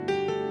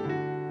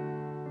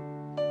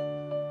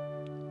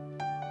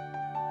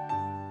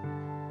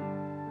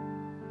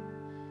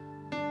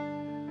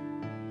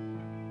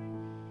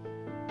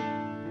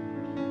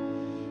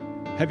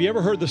Have you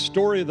ever heard the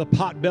story of the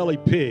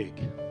pot-bellied pig?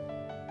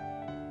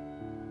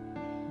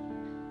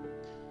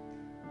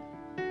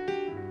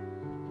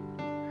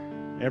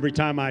 Every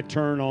time I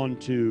turn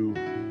onto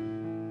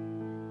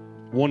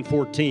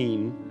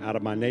 114 out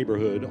of my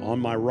neighborhood, on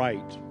my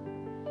right,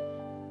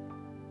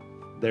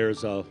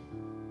 there's a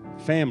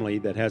family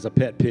that has a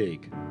pet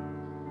pig.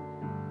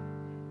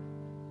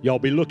 Y'all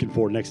be looking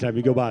for it next time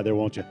you go by there,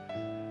 won't you?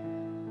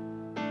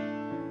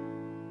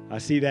 I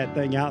see that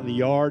thing out in the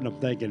yard, and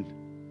I'm thinking,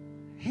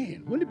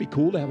 man, wouldn't it be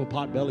cool to have a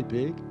pot-bellied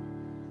pig?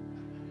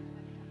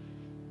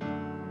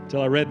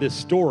 Until I read this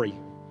story.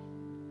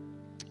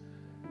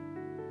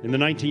 In the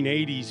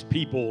 1980s,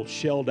 people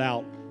shelled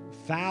out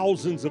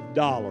thousands of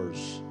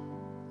dollars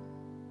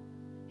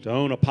to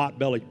own a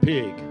pot-bellied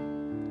pig,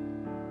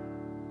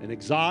 an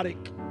exotic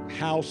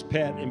house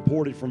pet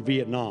imported from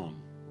Vietnam.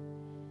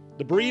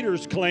 The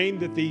breeders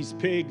claimed that these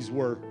pigs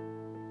were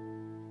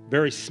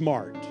very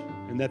smart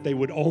and that they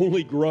would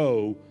only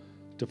grow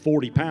to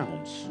 40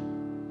 pounds.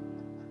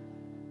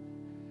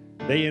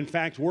 They, in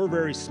fact, were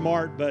very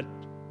smart, but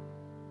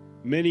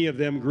many of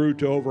them grew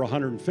to over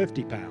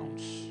 150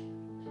 pounds.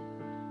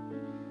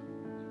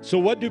 So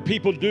what do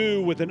people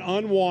do with an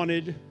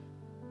unwanted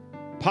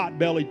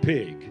pot-bellied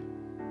pig?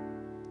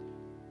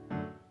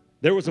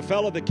 There was a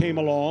fellow that came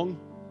along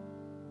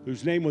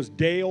whose name was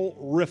Dale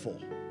Riffle.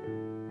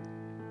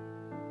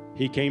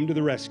 He came to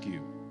the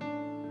rescue.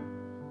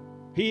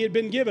 He had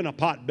been given a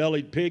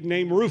pot-bellied pig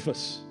named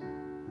Rufus.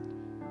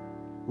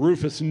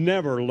 Rufus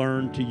never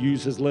learned to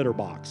use his litter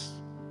box.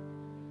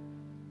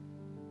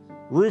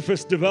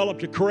 Rufus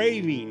developed a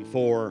craving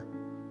for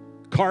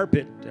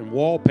carpet and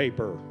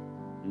wallpaper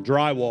and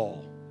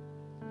drywall.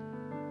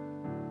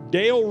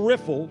 Dale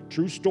Riffle,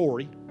 true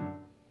story,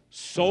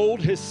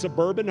 sold his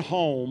suburban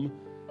home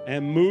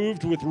and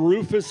moved with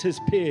Rufus, his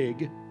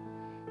pig,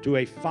 to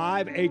a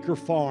 5-acre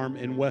farm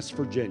in West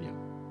Virginia.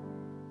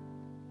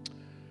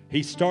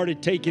 He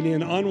started taking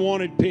in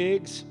unwanted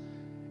pigs,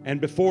 and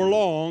before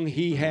long,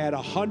 he had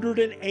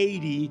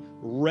 180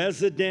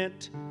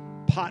 resident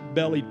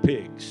pot-bellied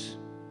pigs.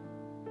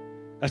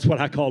 That's what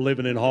I call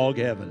living in hog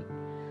heaven.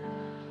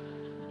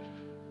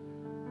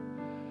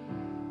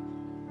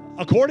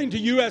 According to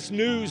U.S.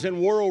 News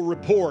and World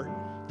Report,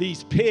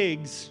 these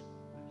pigs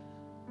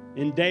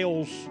in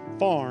Dale's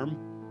farm,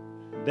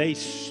 they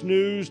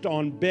snoozed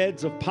on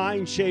beds of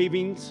pine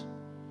shavings,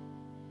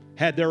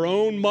 had their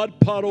own mud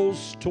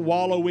puddles to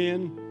wallow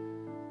in,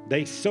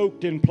 they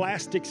soaked in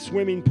plastic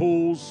swimming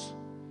pools,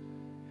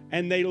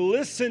 and they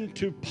listened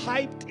to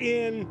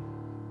piped-in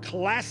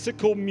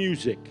classical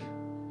music.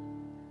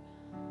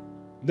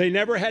 They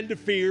never had to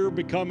fear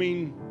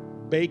becoming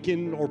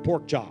bacon or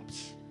pork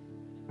chops.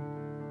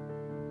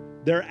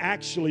 There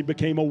actually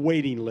became a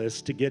waiting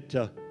list to get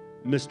to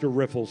Mr.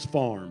 Riffle's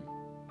farm.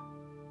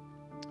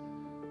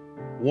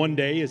 One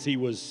day, as he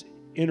was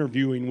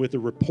interviewing with a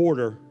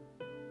reporter,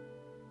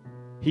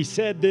 he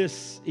said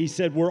this. He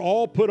said, "We're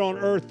all put on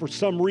earth for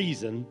some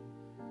reason,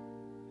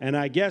 and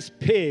I guess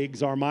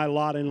pigs are my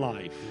lot in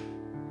life."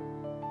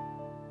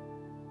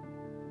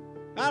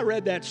 I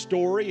read that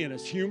story, and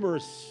as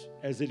humorous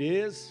as it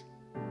is,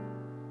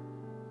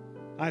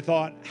 I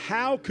thought,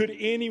 how could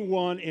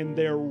anyone in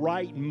their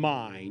right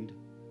mind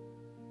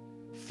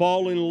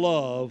fall in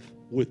love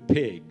with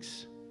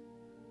pigs?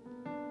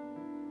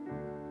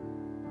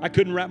 I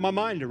couldn't wrap my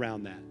mind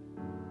around that.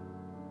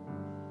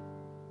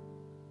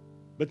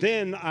 But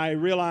then I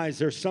realized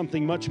there's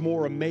something much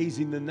more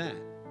amazing than that.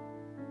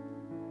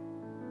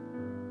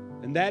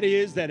 And that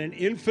is that an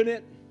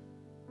infinite,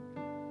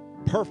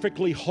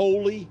 perfectly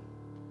holy,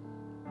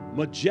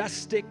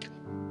 majestic,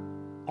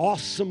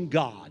 awesome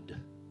God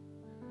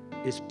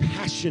is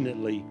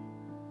passionately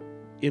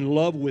in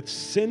love with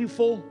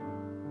sinful,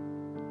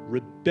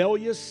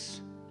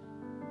 rebellious,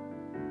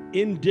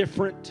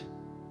 indifferent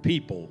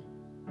people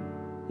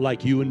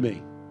like you and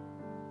me.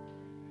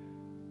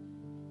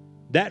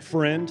 That,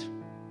 friend,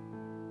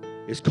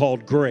 is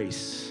called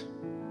grace.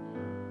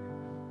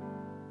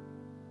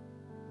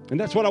 And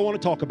that's what I want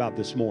to talk about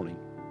this morning.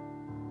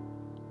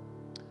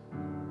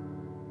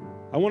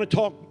 I want to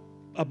talk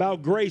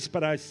about grace,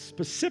 but I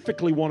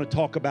specifically want to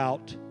talk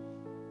about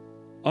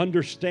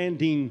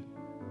understanding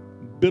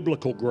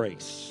biblical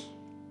grace.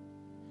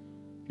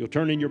 You'll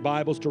turn in your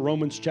Bibles to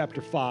Romans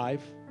chapter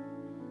 5.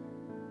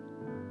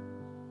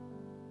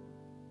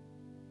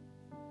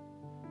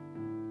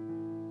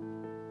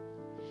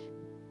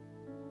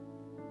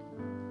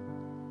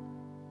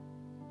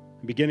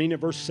 Beginning at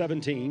verse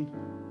 17.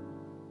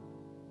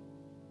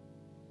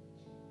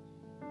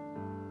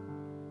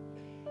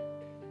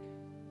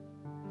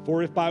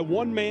 For if by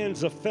one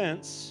man's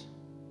offense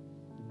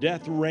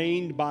death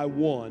reigned by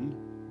one,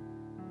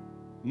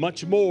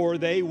 much more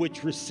they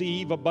which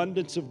receive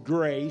abundance of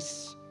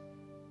grace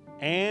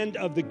and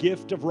of the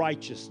gift of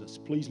righteousness.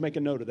 Please make a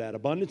note of that.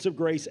 Abundance of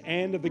grace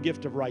and of the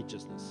gift of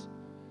righteousness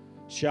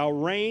shall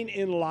reign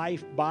in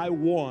life by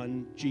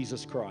one,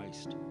 Jesus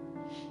Christ.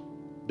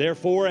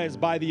 Therefore, as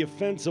by the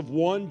offense of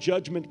one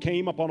judgment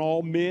came upon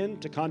all men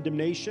to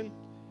condemnation,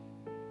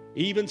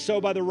 Even so,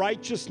 by the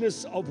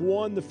righteousness of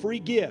one, the free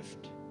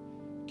gift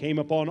came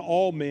upon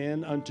all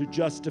men unto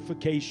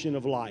justification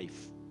of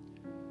life.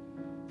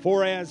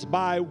 For as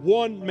by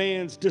one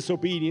man's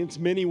disobedience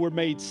many were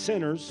made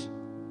sinners,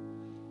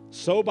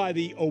 so by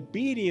the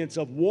obedience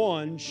of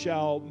one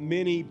shall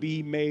many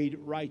be made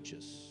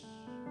righteous.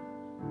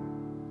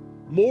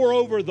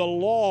 Moreover, the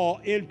law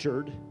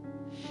entered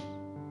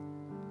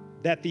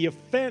that the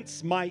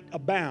offense might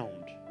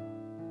abound.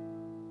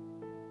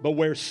 But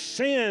where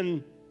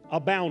sin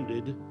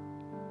abounded,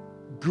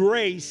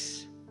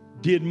 grace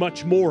did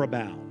much more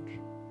abound.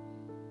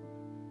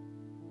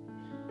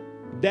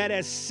 That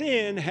as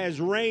sin has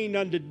reigned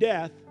unto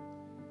death,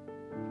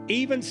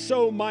 even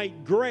so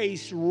might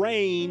grace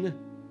reign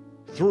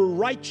through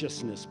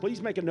righteousness.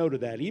 Please make a note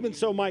of that. Even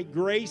so might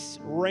grace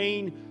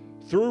reign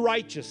through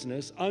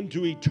righteousness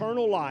unto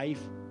eternal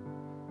life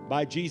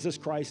by Jesus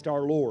Christ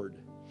our Lord.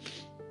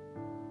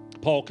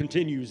 Paul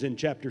continues in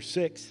chapter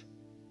 6.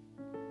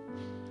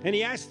 And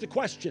he asks the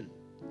question,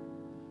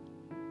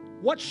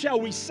 what shall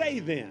we say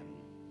then?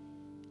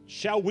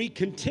 Shall we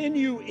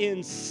continue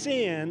in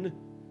sin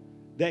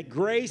that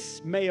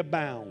grace may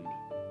abound?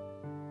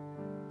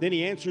 Then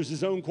he answers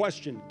his own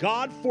question.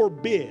 God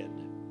forbid.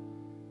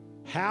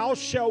 How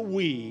shall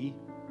we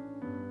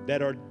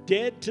that are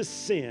dead to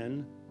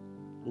sin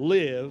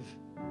live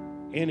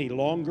any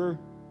longer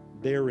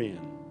therein?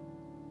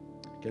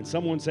 Can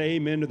someone say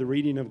amen to the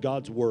reading of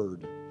God's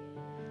word?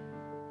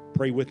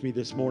 Pray with me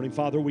this morning.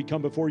 Father, we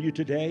come before you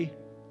today.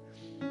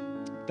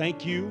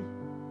 Thank you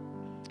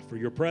for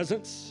your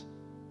presence.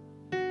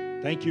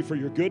 Thank you for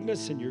your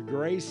goodness and your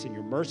grace and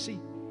your mercy.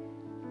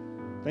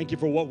 Thank you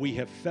for what we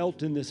have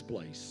felt in this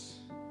place.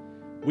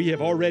 We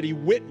have already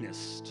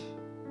witnessed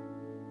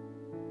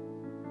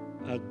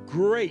a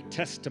great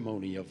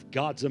testimony of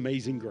God's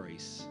amazing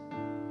grace.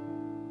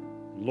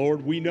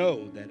 Lord, we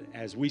know that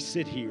as we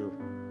sit here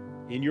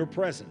in your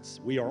presence,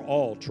 we are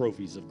all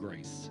trophies of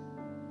grace.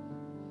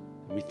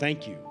 And we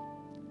thank you.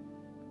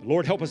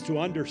 Lord, help us to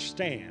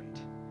understand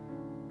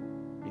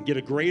and get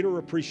a greater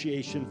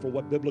appreciation for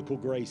what biblical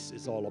grace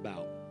is all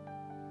about.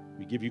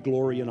 We give you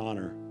glory and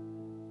honor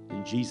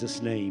in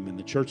Jesus' name. And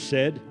the church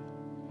said,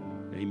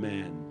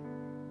 amen.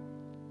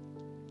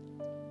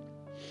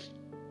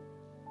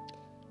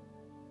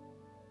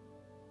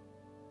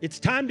 It's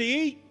time to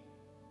eat.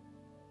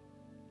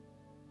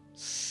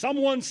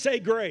 Someone say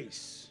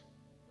grace.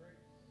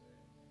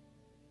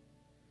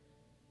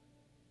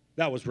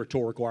 That was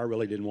rhetorical. I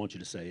really didn't want you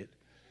to say it.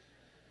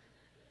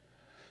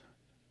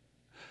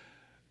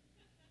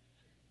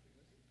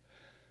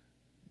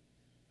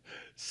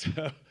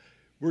 So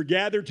we're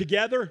gathered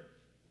together,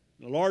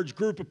 a large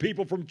group of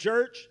people from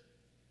church.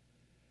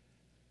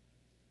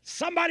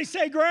 Somebody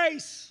say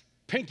grace.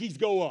 Pinkies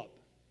go up.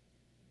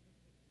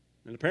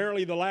 And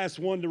apparently the last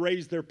one to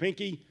raise their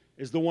pinky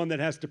is the one that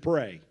has to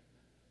pray,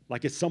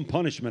 like it's some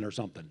punishment or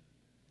something.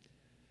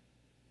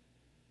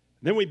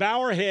 Then we bow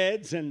our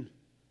heads and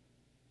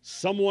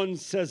someone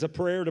says a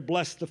prayer to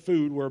bless the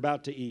food we're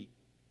about to eat.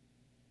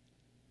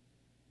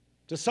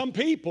 To some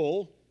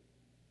people,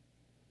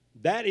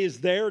 that is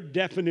their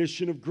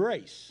definition of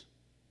grace.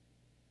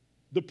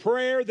 The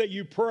prayer that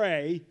you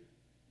pray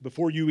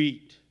before you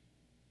eat.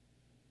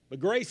 But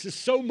grace is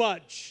so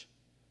much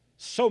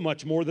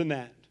more than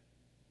that.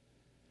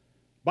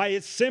 By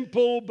its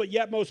simple but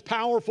yet most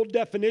powerful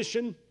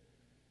definition,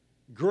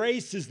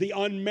 grace is the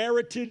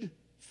unmerited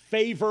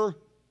favor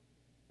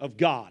of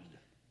God.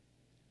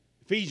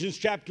 Ephesians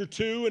chapter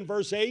 2 and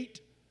verse 8,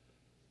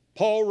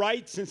 Paul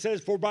writes and says,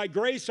 "For by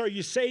grace are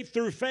you saved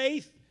through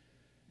faith,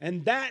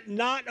 and that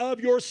not of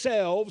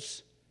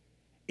yourselves,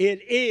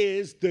 it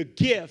is the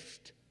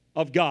gift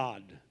of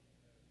God."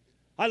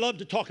 I love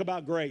to talk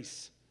about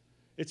grace.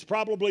 It's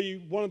probably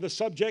one of the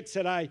subjects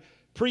that I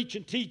preach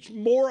and teach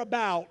more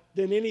about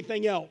than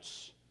anything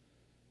else,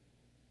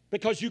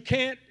 because you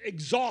can't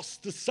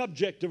exhaust the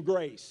subject of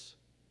grace.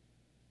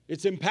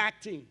 It's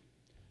impacting.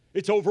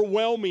 It's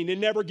overwhelming. It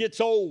never gets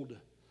old.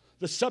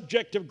 The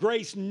subject of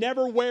grace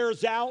never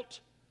wears out,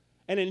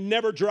 and it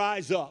never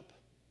dries up.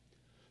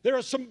 There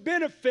are some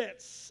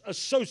benefits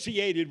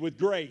associated with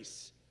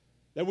grace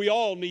that we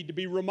all need to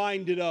be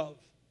reminded of.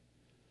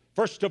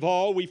 First of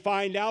all, we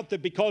find out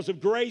that because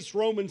of grace,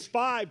 Romans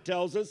 5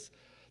 tells us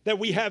that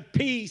we have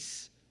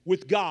peace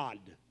with God.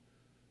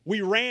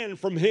 We ran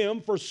from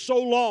Him for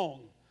so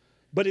long,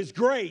 but His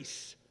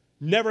grace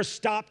never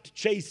stopped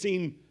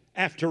chasing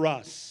after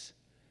us.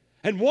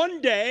 And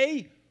one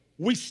day,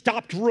 we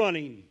stopped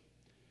running.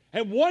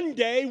 And one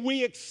day,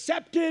 we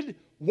accepted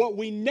what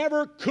we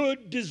never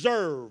could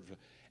deserve.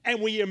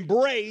 And we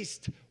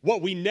embraced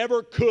what we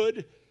never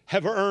could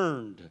have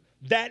earned.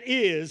 That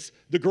is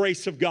the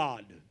grace of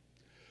God.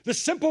 The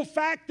simple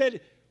fact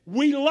that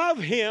we love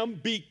Him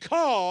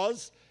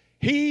because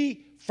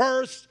He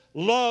first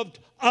loved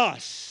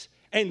us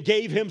and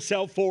gave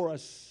Himself for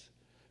us.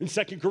 In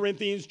 2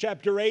 Corinthians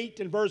chapter 8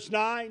 and verse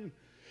 9,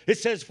 it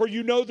says, "For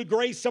you know the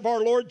grace of our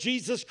Lord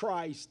Jesus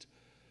Christ,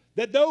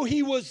 that though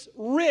He was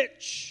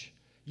rich,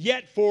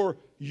 yet for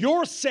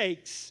your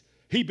sakes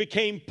He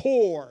became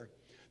poor,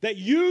 that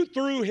you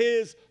through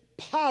his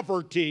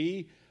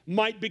poverty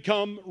might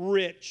become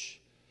rich.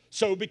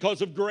 So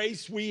because of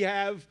grace, we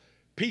have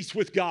peace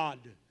with God.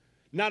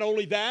 Not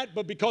only that,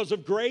 but because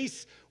of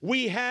grace,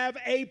 we have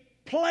a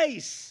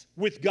place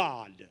with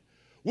God.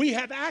 We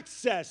have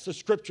access, the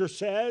scripture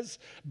says,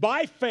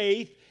 by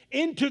faith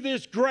into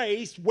this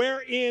grace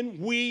wherein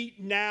we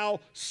now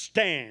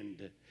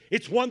stand.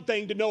 It's one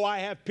thing to know I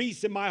have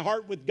peace in my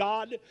heart with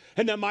God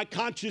and that my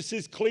conscience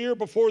is clear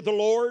before the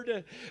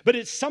Lord, but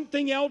it's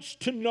something else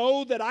to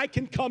know that I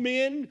can come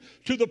in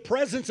to the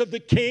presence of the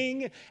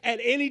King at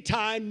any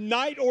time,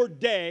 night or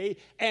day,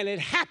 and it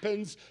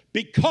happens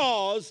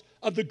because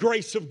of the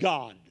grace of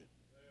God.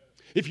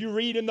 If you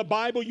read in the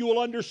Bible, you will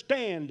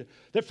understand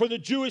that for the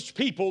Jewish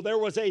people, there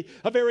was a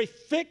very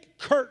thick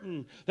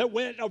curtain that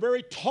went, a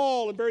very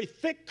tall and very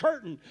thick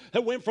curtain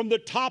that went from the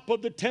top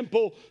of the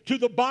temple to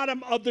the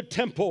bottom of the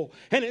temple.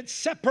 And it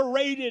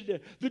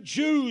separated the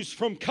Jews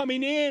from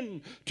coming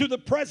in to the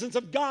presence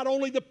of God.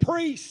 Only the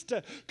priest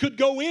could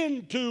go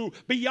into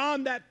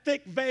beyond that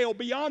thick veil,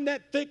 beyond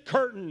that thick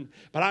curtain.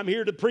 But I'm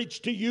here to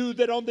preach to you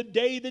that on the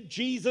day that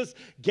Jesus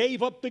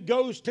gave up the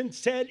ghost and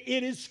said,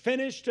 "It is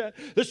finished,"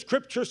 the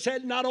scripture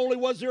said not only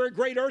was there a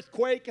great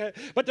earthquake,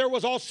 but there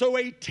was also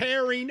a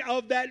tearing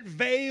of that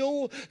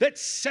veil that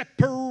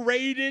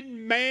separated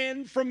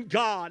man from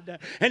God.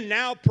 And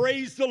now,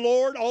 praise the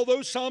Lord,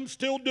 although some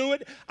still do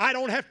it, I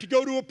don't have to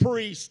go to a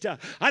priest.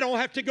 I don't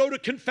have to go to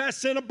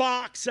confess in a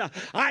box.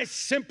 I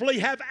simply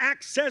have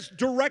access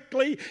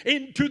directly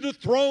into the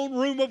throne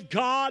room of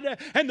God.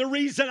 And the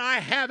reason I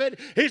have it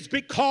is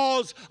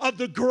because of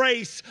the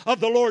grace of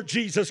the Lord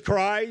Jesus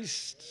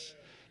Christ.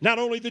 Not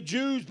only the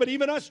Jews, but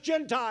even us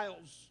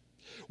Gentiles.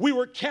 We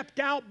were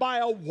kept out by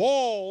a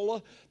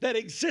wall that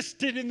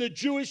existed in the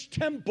Jewish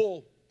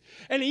temple.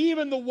 And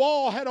even the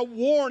wall had a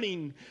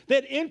warning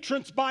that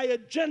entrance by a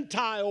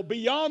Gentile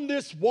beyond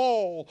this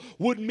wall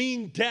would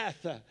mean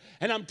death.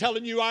 And I'm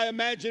telling you, I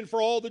imagine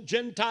for all the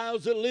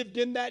Gentiles that lived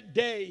in that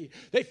day,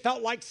 they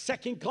felt like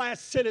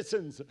second-class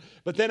citizens.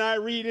 But then I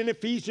read in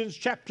Ephesians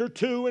chapter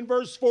 2 and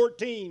verse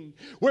 14,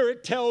 where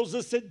it tells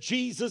us that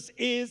Jesus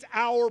is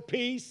our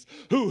peace,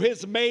 who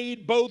has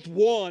made both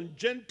one,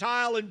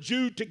 Gentile and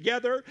Jew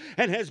together,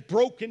 and has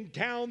broken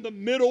down the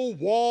middle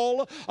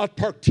wall of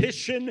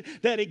partition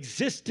that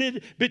existed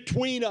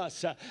between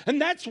us.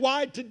 And that's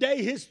why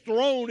today his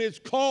throne is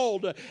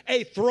called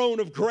a throne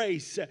of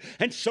grace.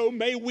 And so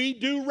may we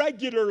do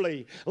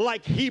regularly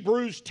like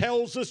Hebrews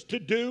tells us to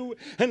do,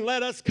 and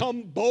let us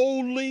come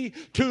boldly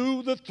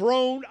to the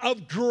throne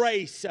of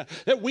grace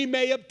that we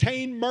may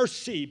obtain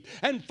mercy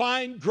and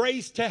find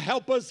grace to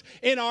help us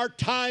in our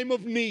time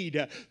of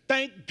need.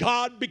 Thank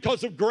God,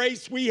 because of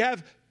grace we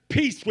have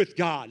peace with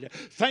God.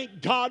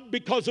 Thank God,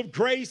 because of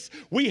grace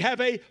we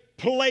have a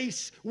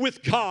place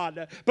with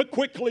God. But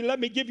quickly, let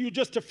me give you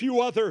just a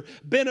few other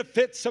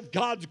benefits of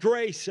God's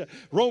grace.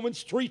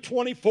 Romans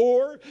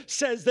 3:24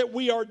 says that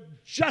we are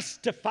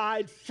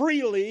justified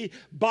freely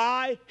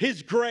by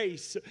his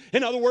grace.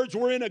 In other words,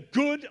 we're in a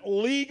good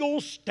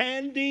legal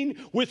standing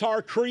with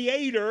our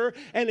Creator,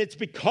 and it's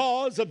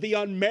because of the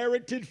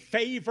unmerited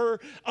favor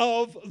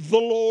of the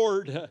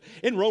Lord.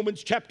 In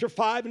Romans chapter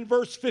 5 and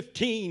verse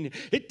 15,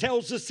 it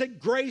tells us that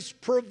grace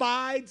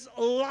provides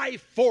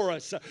life for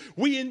us.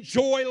 We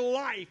enjoy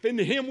life. In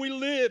him we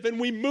live and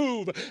we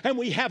move and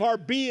we have our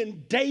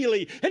being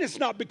daily. And it's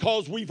not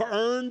because we've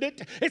earned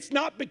it. It's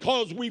not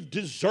because we've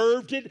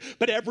deserved it.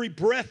 But every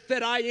breath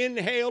that I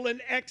inhale and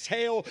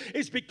exhale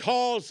is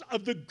because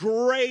of the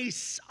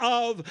grace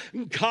of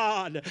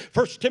God.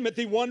 1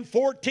 Timothy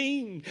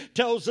 1:14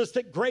 tells us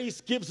that grace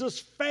gives us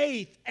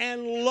faith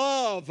and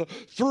love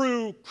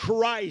through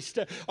Christ.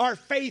 Our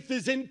faith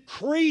is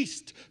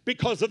increased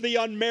because of the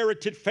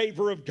unmerited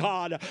favor of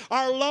God.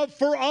 Our love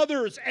for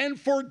others and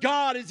for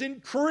God is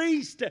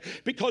increased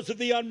because of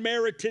the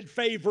unmerited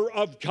favor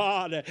of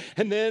God.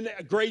 And then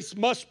grace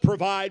must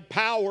provide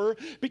power,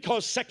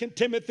 because 2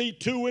 Timothy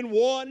 2 and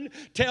 1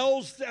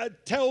 tells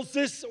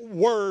this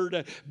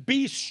word,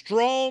 "Be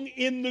strong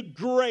in the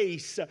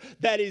grace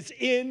that is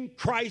in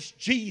Christ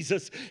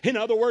Jesus." In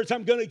other words,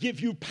 I'm going to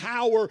give you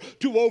power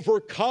to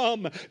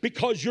overcome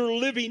because you're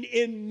living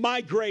in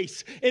my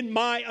grace, in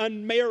my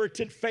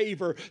unmerited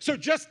favor. So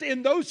just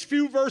in those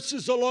few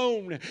verses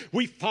alone,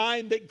 we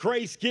find that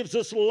grace gives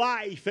us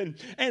life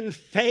and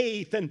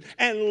faith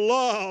and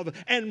love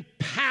and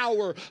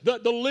power.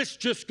 The list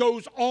just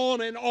goes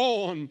on and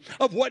on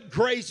of what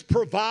grace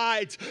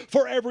provides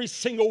for every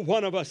single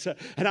one of us.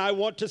 And I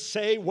want to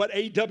say what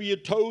A.W.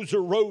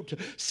 Tozer wrote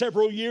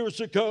several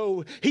years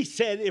ago. He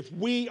said, if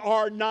we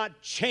are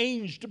not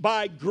changed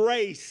by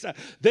grace,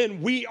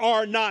 then we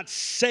are not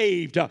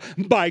saved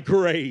by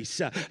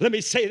grace. Let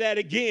me say that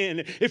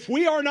again. If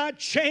we are not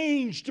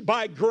changed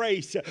by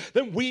grace,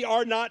 then we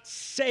are not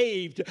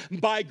saved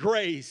by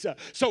grace.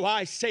 So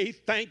I say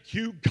thank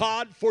you,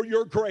 God, for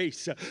your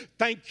grace.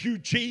 Thank you,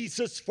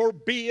 Jesus, for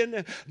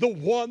being the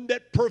one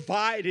that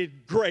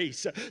provided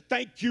grace.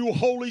 Thank you,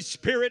 Holy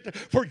Spirit,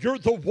 for you're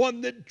the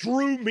one that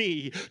drew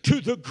me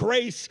to the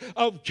grace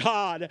of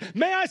God.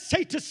 May I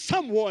say to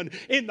someone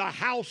in the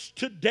house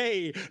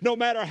today, no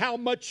matter how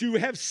much you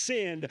have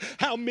sinned,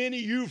 how many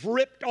you've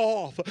ripped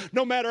off,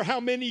 no matter how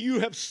many you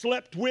have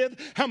slept with,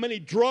 how many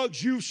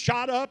drugs you've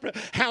shot up,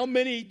 how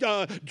many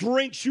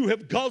drinks you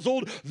have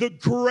guzzled, the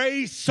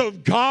grace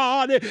of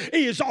God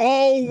is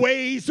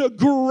always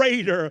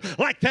greater.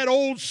 Like that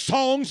old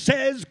song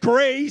says,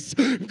 grace,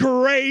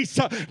 grace,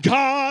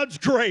 God's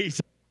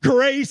grace.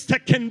 Grace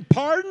that can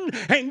pardon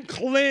and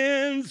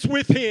cleanse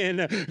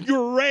within.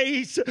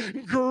 Grace,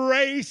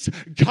 grace,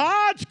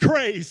 God's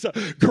grace.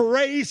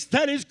 Grace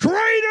that is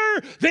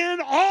greater than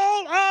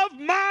all of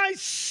my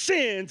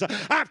sins.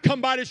 I've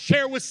come by to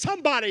share with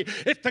somebody,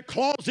 if the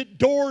closet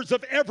doors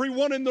of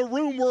everyone in the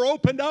room were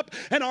opened up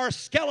and our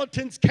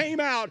skeletons came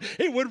out,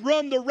 it would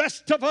run the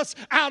rest of us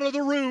out of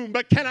the room.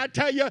 But can I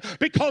tell you,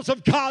 because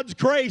of God's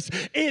grace,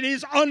 it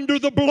is under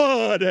the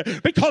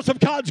blood. Because of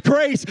God's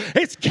grace,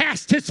 it's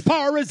cast as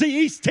far as the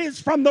east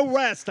is from the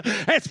west,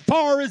 as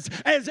far as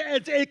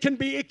it can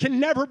be. It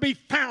can never be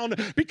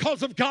found.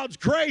 Because of God's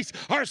grace,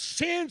 our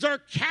sins are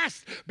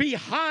cast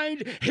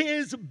behind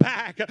his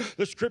back.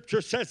 The scripture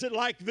says it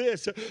like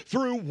this: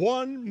 through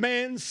one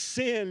man's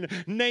sin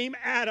named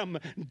Adam,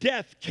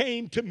 death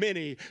came to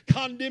many,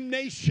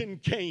 condemnation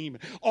came,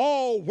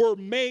 all were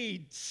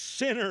made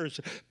sinners,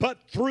 but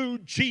through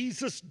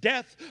Jesus'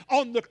 death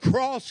on the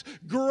cross,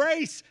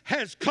 grace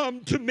has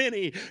come to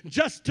many.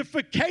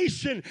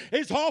 Justification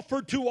is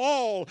offered to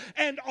all,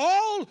 and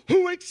all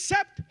who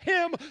accept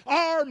him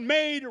are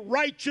made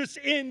righteous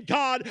in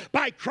God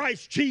by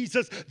Christ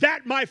Jesus.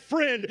 That, my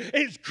friend,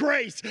 is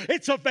grace.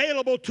 It's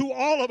available to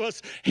all of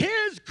us.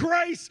 His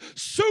grace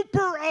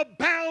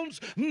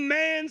superabounds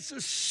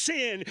man's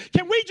sin.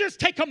 Can we just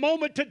take a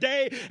moment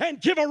today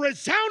and give a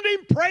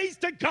resounding praise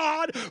to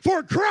God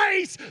for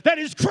grace that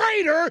is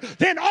greater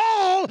than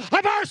all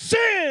of our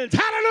sins?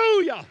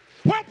 Hallelujah.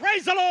 Well,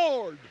 praise the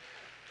Lord.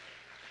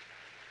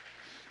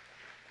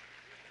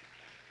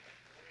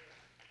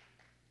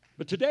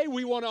 But today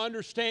we want to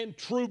understand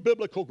true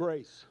biblical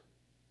grace.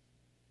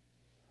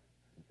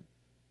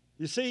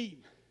 You see,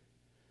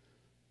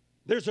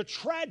 there's a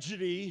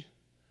tragedy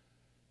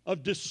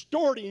of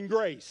distorting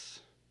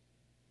grace.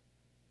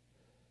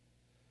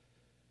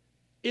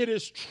 It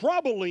is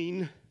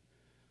troubling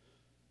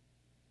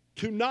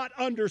to not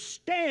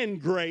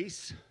understand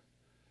grace,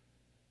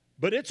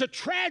 but it's a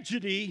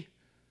tragedy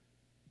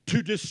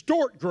to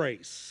distort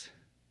grace.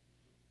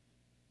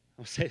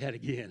 I'll say that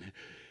again.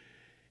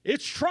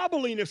 It's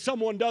troubling if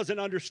someone doesn't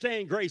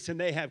understand grace and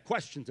they have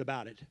questions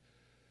about it.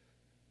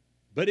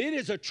 But it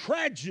is a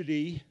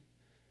tragedy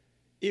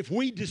if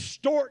we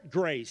distort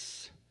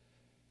grace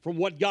from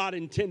what God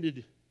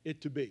intended it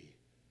to be.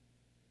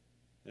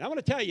 And I want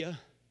to tell you,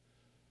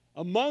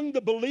 among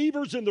the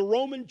believers in the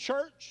Roman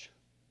church,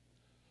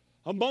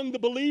 among the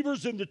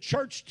believers in the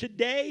church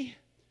today,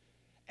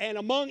 and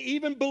among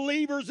even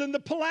believers in the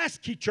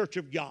Pulaski Church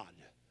of God,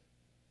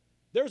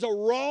 there's a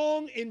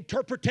wrong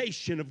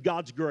interpretation of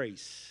God's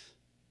grace.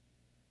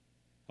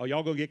 Oh,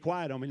 y'all gonna get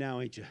quiet on me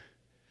now, ain't you?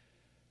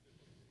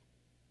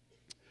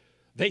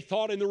 They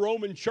thought in the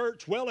Roman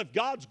church, well, if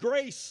God's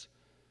grace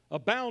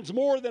abounds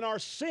more than our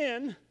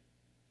sin,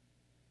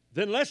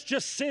 then let's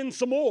just sin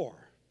some more,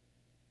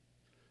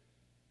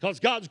 because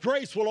God's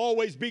grace will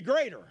always be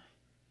greater.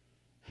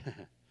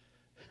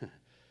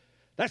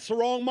 That's the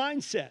wrong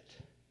mindset.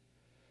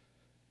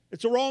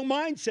 It's a wrong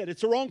mindset.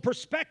 It's a wrong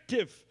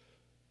perspective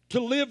to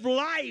live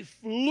life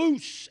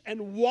loose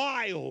and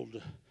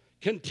wild,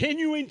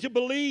 continuing to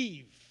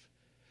believe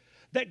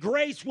that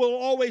grace will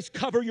always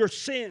cover your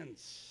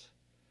sins.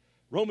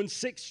 Romans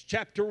 6,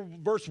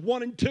 verse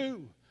 1 and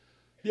 2,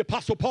 the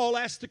Apostle Paul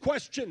asked the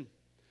question,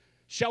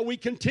 shall we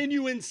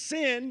continue in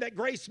sin that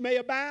grace may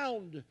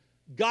abound?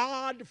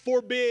 God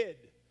forbid.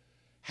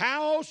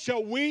 How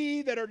shall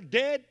we that are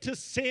dead to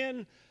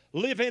sin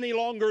live any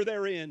longer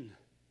therein?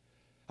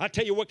 I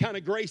tell you what kind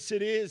of grace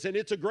it is, and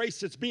it's a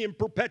grace that's being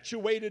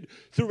perpetuated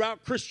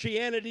throughout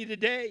Christianity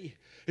today,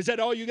 is that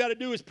all you got to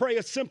do is pray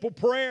a simple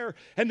prayer,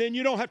 and then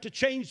you don't have to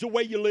change the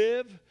way you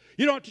live.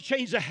 You don't have to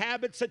change the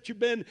habits that you've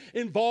been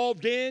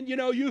involved in. You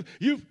know,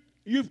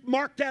 you've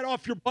marked that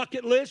off your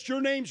bucket list.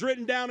 Your name's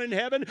written down in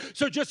heaven.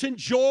 So just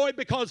enjoy,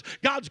 because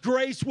God's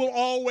grace will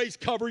always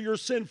cover your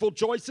sinful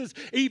choices,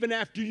 even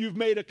after you've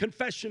made a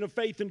confession of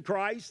faith in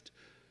Christ.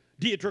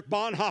 Dietrich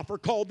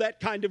Bonhoeffer called that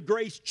kind of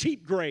grace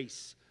cheap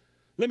grace.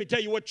 Let me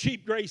tell you what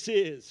cheap grace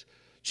is.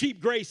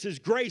 Cheap grace is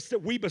grace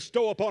that we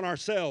bestow upon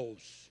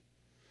ourselves.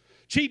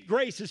 Cheap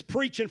grace is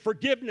preaching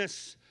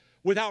forgiveness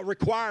without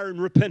requiring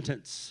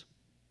repentance.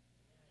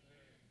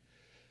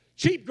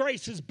 Cheap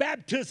grace is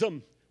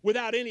baptism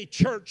without any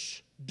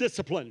church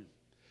discipline.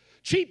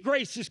 Cheap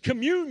grace is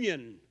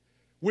communion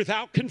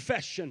without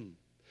confession.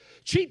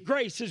 Cheap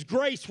grace is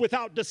grace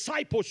without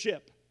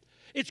discipleship.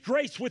 It's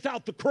grace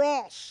without the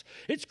cross.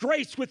 It's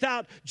grace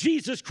without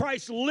Jesus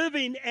Christ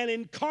living and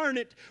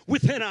incarnate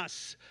within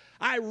us.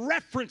 I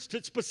referenced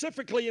it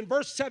specifically in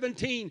verse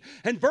 17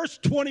 and verse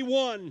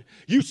 21.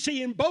 You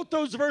see in both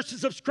those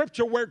verses of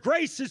Scripture where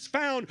grace is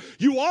found,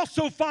 you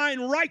also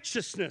find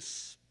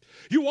righteousness.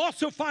 You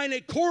also find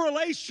a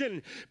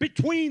correlation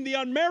between the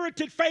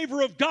unmerited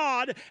favor of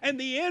God and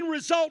the end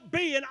result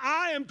being,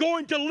 I am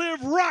going to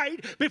live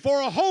right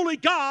before a holy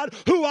God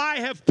who I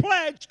have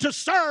pledged to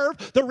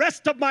serve the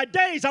rest of my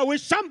days. I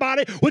wish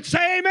somebody would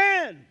say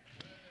amen.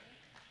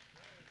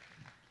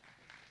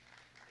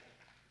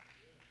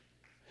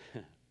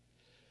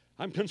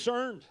 I'm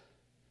concerned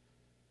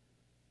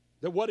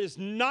that what is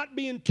not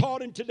being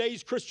taught in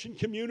today's Christian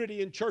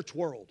community and church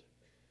world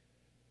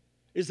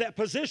is that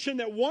position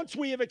that once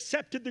we have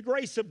accepted the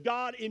grace of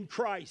God in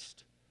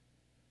Christ,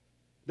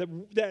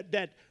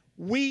 that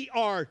we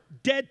are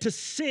dead to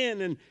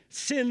sin and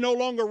sin no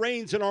longer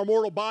reigns in our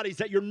mortal bodies,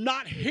 that you're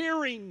not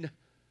hearing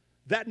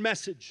that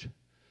message,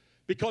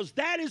 because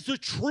that is the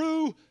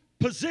true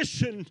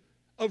position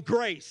of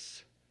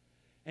grace.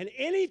 And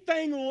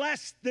anything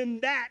less than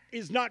that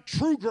is not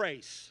true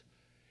grace.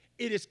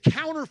 It is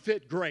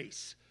counterfeit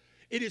grace.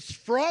 It is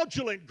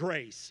fraudulent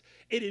grace.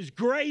 It is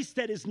grace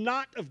that is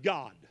not of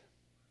God.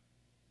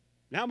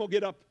 Now I'm going to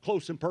get up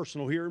close and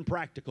personal here and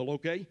practical,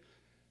 okay?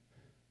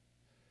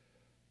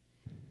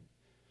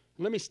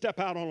 Let me step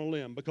out on a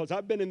limb, because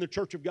I've been in the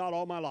Church of God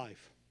all my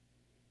life.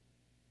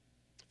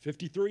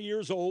 53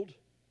 years old.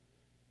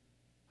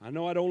 I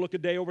know I don't look a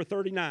day over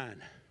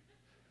 39.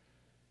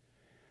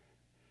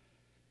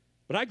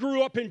 But I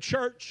grew up in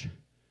church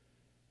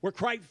where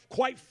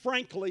quite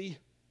frankly,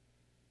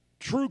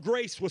 true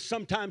grace was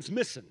sometimes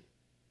missing.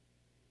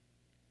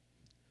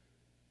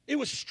 It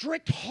was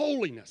strict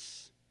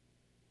holiness.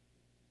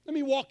 Let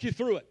me walk you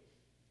through it.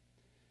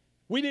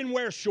 We didn't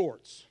wear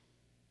shorts.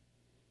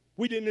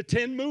 We didn't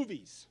attend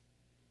movies.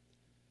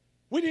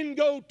 We didn't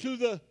go to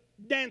the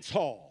dance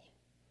hall.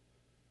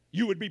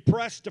 You would be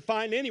pressed to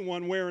find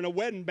anyone wearing a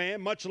wedding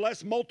band, much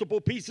less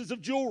multiple pieces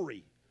of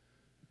jewelry.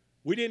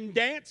 We didn't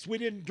dance. We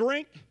didn't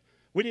drink.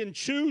 We didn't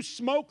chew,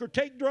 smoke, or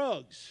take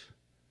drugs.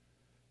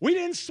 We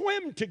didn't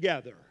swim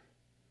together,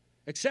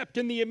 except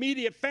in the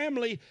immediate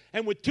family.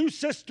 And with two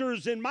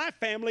sisters in my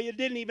family, it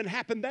didn't even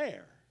happen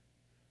there.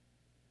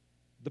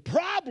 The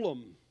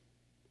problem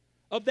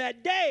of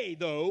that day,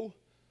 though,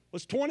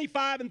 was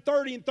 25 and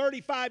 30 and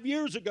 35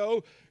 years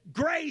ago,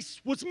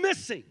 grace was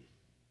missing.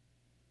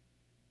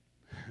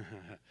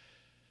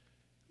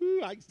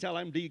 Ooh, I can tell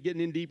I'm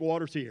getting in deep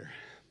waters here.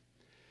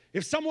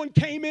 If someone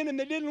came in and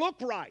they didn't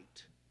look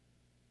right,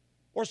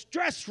 or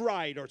dress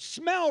right, or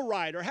smell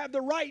right, or have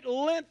the right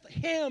length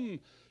hem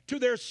to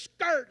their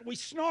skirt, we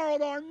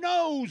snarled our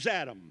nose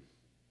at them.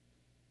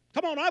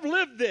 Come on, I've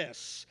lived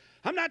this.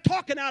 I'm not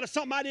talking out of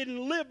something I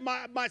didn't live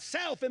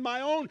myself in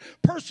my own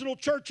personal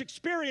church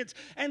experience.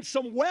 And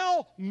some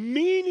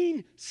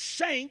well-meaning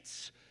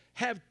saints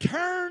have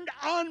turned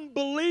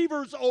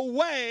unbelievers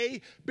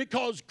away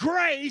because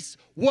grace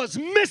was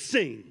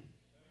missing.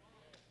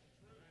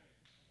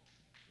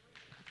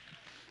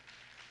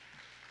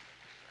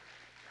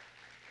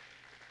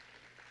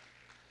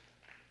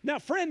 Now,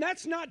 friend,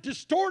 that's not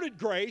distorted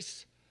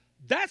grace.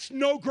 That's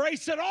no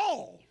grace at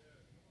all.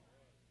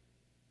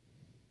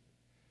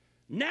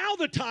 Now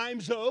the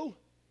times, though,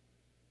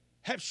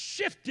 have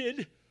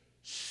shifted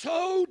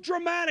so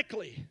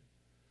dramatically.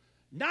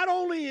 Not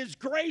only is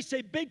grace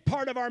a big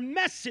part of our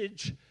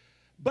message,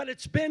 but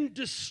it's been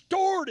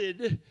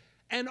distorted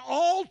and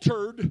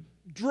altered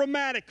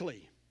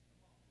dramatically.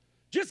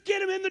 Just get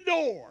them in the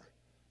door,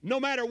 no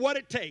matter what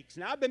it takes.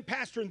 Now, I've been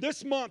pastoring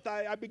this month.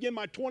 I begin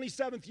my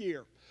 27th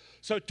year.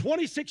 So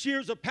 26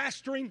 years of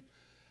pastoring.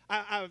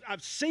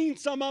 I've seen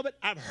some of it.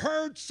 I've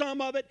heard some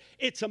of it.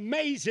 It's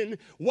amazing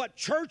what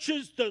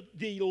churches,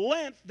 the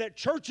length that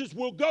churches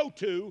will go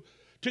to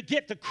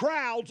get the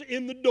crowds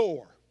in the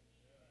door.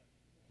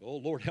 Oh,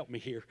 Lord, help me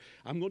here.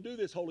 I'm going to do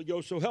this, Holy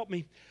Ghost, so help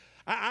me.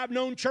 I've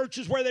known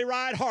churches where they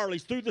ride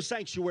Harleys through the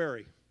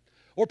sanctuary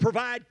or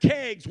provide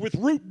kegs with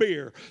root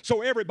beer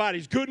so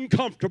everybody's good and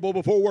comfortable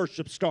before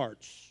worship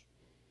starts.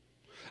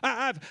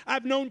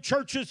 I've known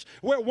churches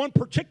where one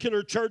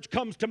particular church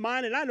comes to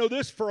mind, and I know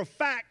this for a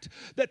fact,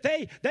 that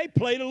they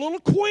played a little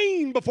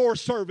Queen before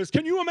service.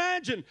 Can you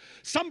imagine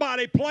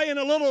somebody playing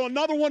a little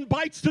Another One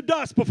Bites the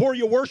Dust before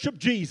you worship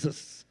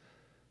Jesus?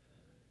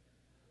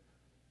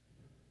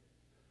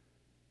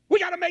 We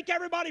got to make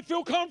everybody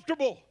feel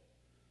comfortable.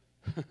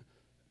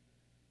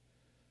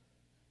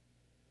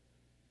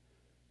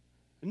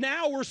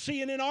 Now we're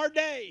seeing in our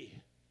day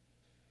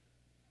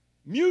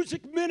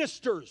music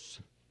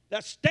ministers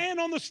that stand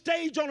on the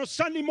stage on a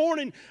Sunday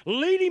morning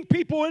leading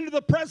people into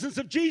the presence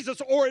of Jesus,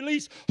 or at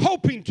least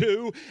hoping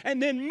to, and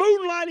then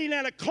moonlighting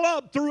at a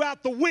club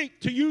throughout the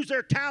week to use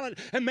their talent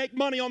and make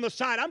money on the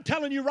side. I'm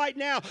telling you right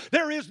now,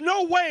 there is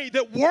no way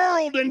that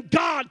world and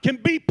God can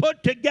be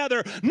put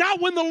together. Not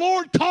when the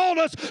Lord called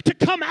us to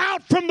come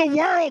out from the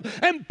world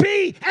and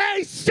be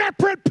a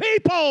separate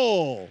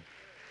people.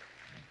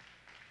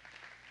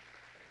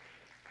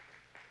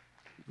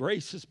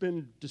 Grace has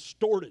been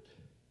distorted.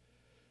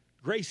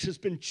 Grace has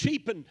been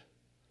cheapened.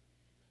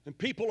 And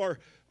people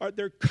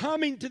they're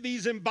coming to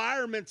these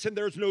environments and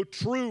there's no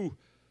true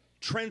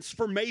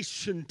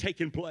transformation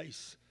taking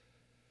place.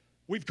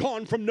 We've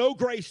gone from no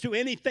grace to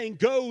anything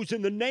goes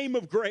in the name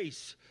of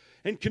grace.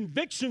 And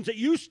convictions that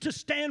used to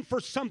stand for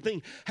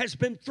something has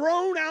been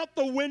thrown out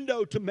the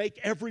window to make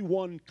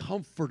everyone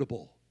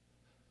comfortable.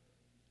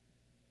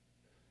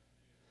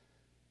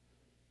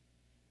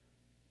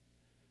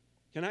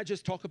 Can I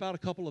just talk about a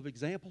couple of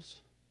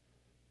examples?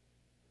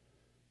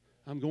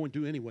 I'm going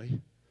to anyway.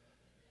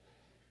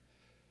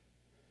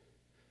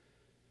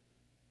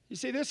 You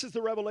see, this is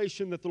the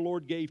revelation that the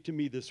Lord gave to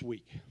me this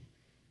week.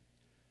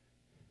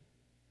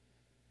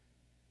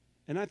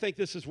 And I think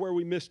this is where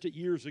we missed it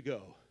years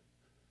ago.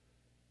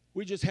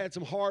 We just had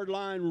some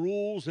hardline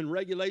rules and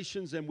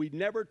regulations, and we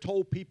never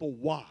told people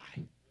why.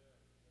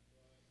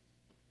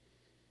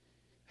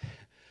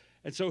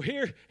 And so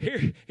here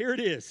it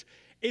is.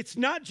 It's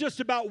not just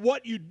about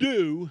what you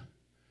do,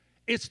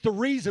 it's the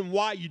reason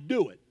why you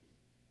do it.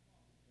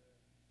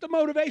 The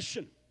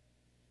motivation.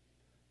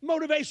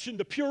 Motivation,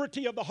 the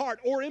purity of the heart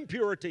or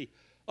impurity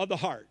of the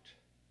heart.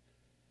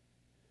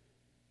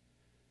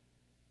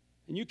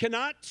 And you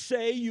cannot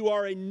say you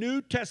are a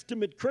New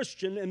Testament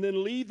Christian and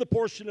then leave the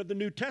portion of the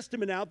New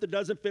Testament out that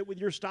doesn't fit with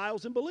your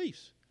styles and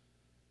beliefs.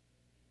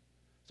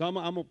 So I'm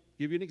going to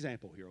give you an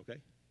example here, okay?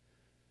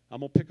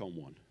 I'm going to pick on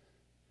one.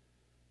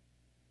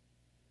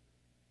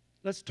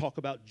 Let's talk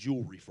about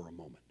jewelry for a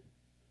moment.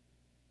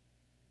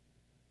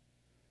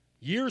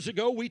 Years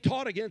ago, we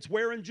taught against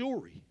wearing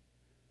jewelry.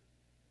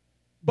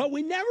 But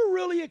we never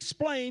really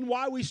explained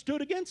why we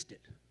stood against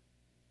it.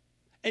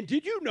 And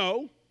did you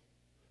know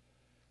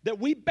that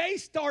we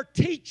based our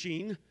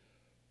teaching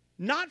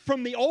not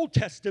from the Old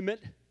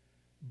Testament,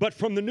 but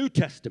from the New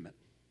Testament?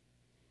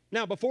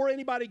 Now, before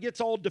anybody gets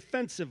all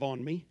defensive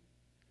on me,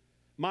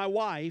 my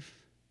wife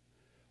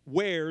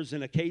wears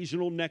an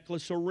occasional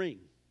necklace or ring.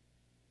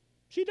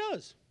 She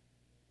does.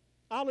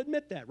 I'll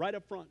admit that right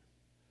up front.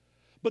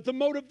 But the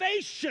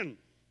motivation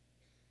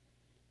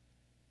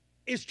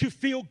is to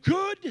feel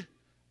good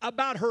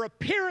about her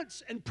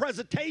appearance and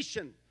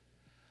presentation,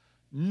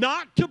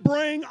 not to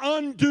bring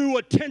undue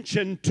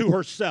attention to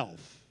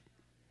herself.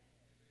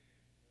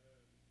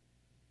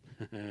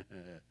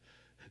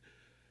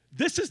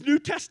 This is New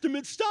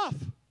Testament stuff.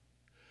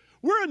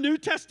 We're a New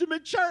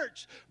Testament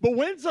church. But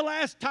when's the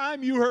last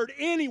time you heard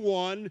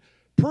anyone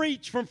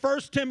preach from 1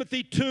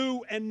 Timothy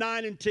 2 and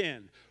 9 and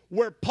 10,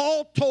 where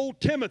Paul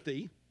told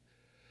Timothy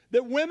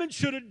that women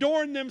should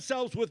adorn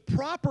themselves with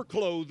proper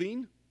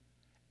clothing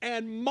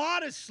and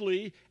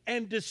modestly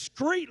and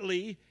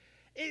discreetly?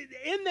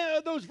 In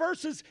those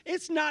verses,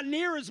 it's not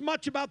near as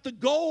much about the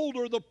gold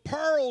or the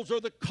pearls or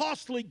the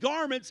costly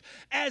garments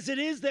as it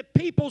is that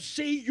people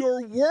see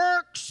your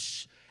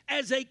works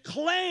as a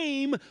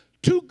claim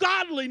to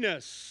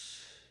godliness.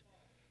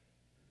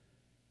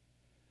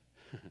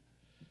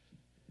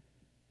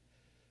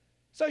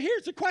 So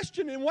here's the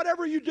question in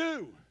whatever you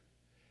do.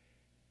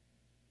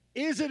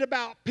 Is it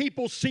about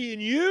people seeing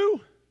you,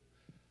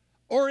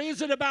 or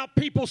is it about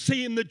people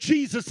seeing the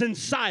Jesus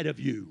inside of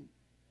you?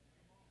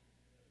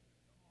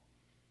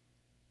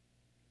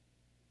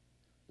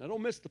 Now,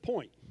 don't miss the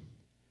point.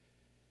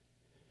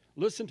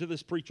 Listen to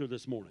this preacher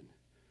this morning.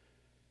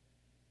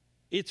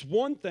 It's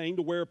one thing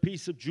to wear a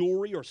piece of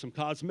jewelry or some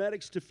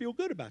cosmetics to feel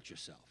good about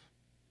yourself.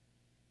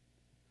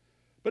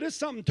 But it's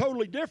something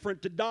totally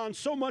different to don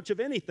so much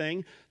of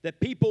anything that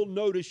people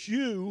notice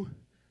you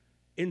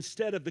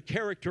instead of the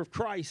character of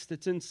Christ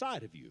that's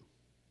inside of you.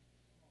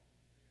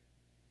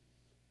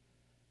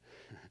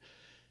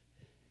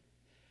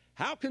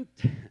 How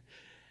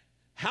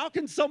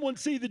can someone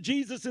see the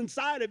Jesus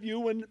inside of you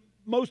when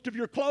most of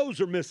your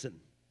clothes are missing?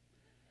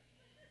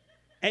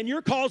 And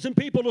you're causing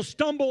people to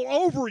stumble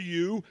over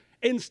you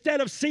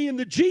instead of seeing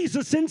the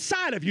Jesus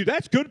inside of you.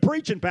 That's good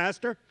preaching,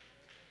 Pastor.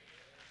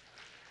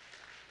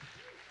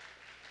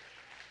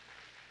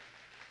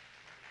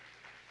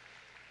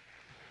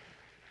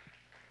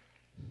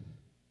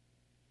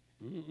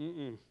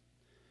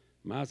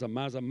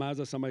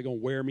 Maza, somebody going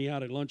to wear me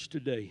out at lunch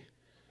today.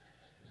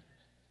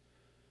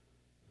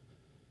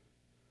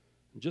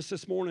 Just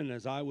this morning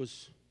as I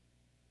was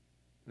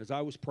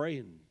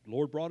praying, the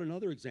Lord brought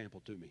another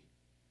example to me.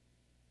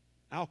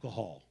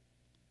 Alcohol.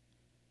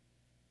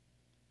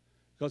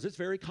 Because it's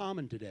very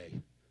common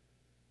today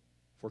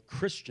for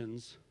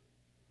Christians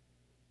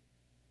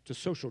to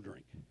social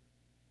drink.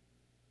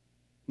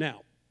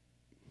 Now,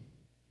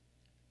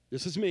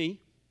 this is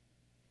me,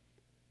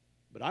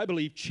 but I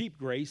believe cheap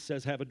grace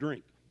says have a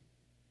drink.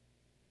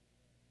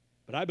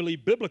 But I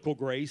believe biblical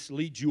grace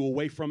leads you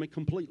away from it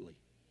completely.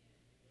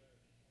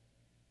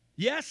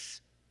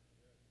 Yes,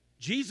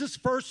 Jesus'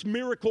 first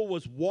miracle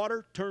was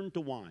water turned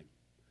to wine.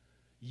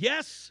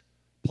 Yes,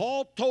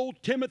 Paul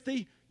told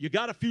Timothy, you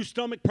got a few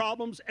stomach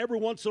problems. Every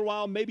once in a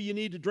while, maybe you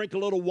need to drink a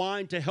little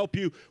wine to help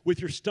you with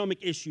your stomach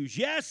issues.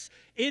 Yes,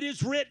 it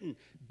is written,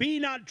 be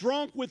not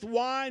drunk with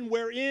wine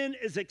wherein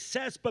is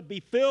excess, but be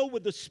filled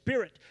with the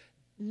Spirit.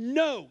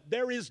 No,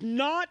 there is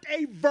not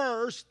a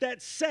verse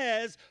that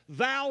says,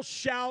 thou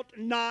shalt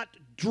not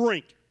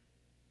drink.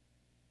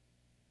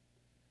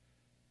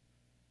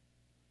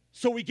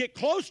 So we get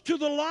close to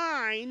the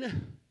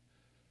line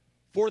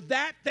for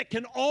that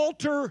can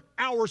alter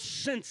our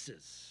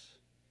senses.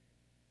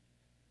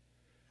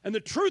 And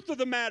the truth of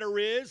the matter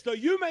is, though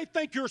you may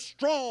think you're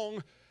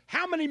strong,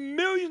 how many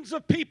millions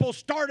of people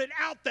started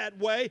out that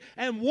way,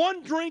 and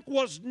one drink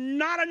was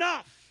not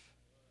enough?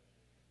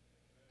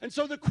 And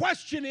so the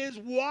question is,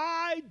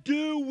 why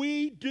do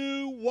we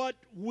do what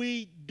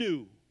we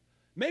do?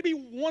 Maybe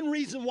one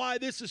reason why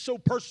this is so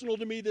personal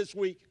to me this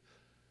week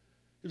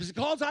is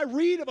because I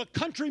read of a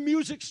country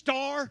music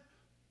star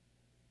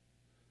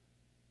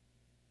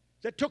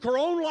that took her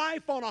own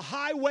life on a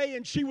highway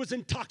and she was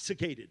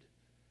intoxicated.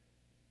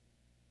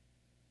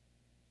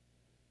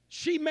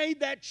 She made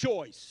that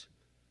choice.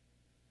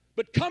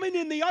 But coming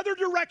in the other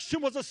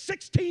direction was a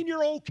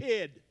 16-year-old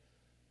kid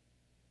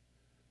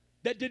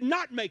that did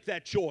not make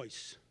that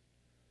choice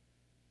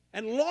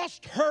and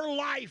lost her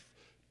life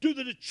due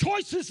to the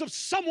choices of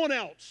someone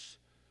else.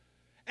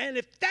 And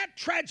if that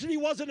tragedy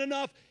wasn't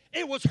enough,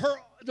 it was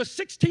the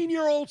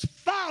 16-year-old's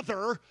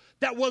father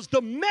that was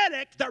the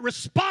medic that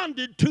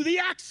responded to the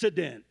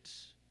accident.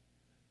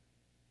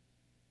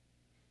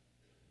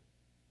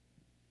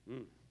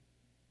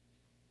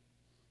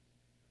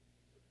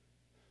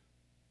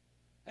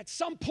 At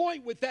some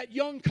point with that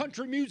young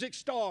country music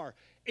star,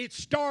 it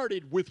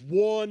started with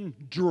one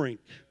drink.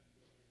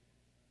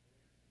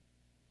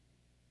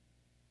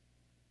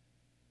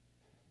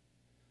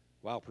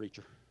 Wow,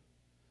 preacher.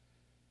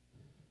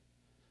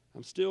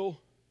 I'm still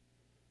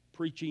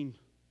preaching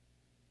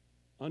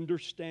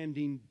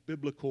understanding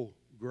biblical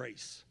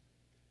grace.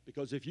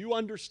 Because if you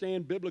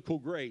understand biblical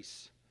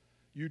grace,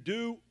 you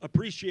do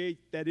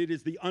appreciate that it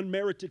is the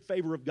unmerited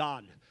favor of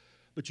God.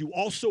 But you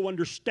also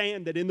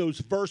understand that in those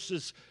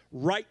verses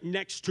right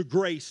next to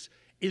grace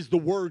is the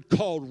word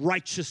called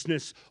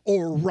righteousness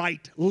or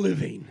right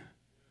living.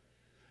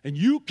 And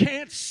you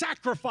can't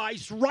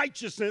sacrifice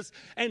righteousness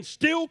and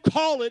still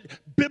call it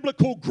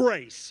biblical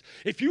grace.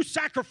 If you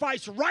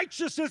sacrifice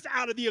righteousness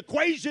out of the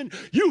equation,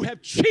 you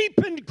have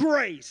cheapened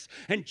grace.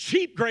 And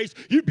cheap grace,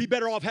 you'd be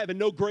better off having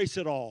no grace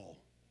at all.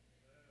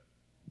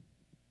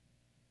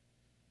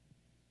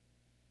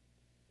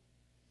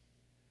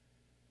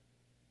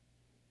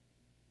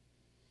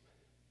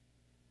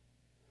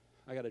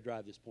 I got to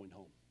drive this point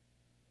home.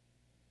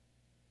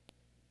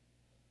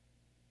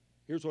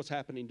 Here's what's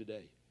happening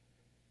today.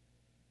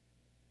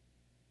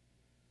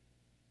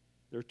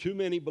 There are too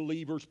many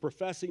believers,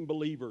 professing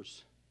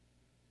believers,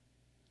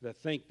 that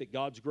think that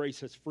God's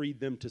grace has freed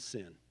them to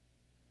sin.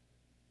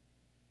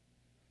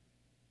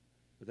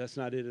 But that's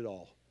not it at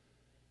all.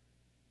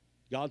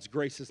 God's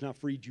grace has not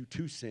freed you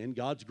to sin.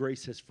 God's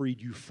grace has freed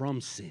you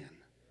from sin.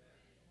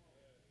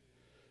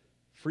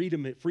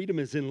 Freedom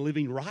is in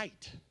living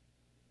right.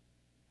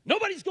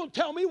 Nobody's going to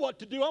tell me what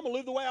to do. I'm going to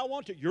live the way I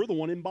want to. You're the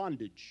one in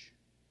bondage.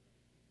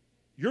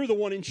 You're the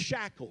one in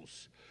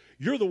shackles.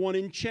 You're the one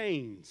in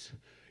chains.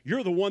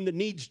 You're the one that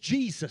needs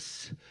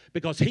Jesus,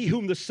 because he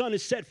whom the Son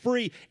has set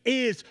free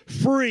is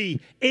free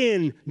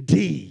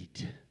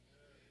indeed.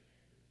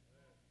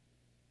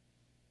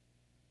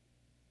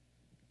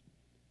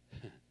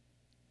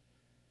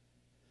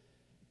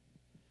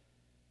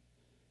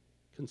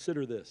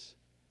 Consider this.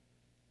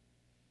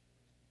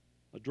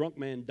 A drunk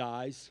man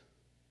dies.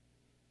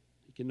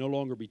 He can no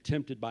longer be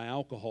tempted by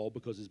alcohol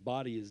because his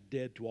body is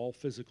dead to all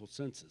physical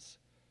senses.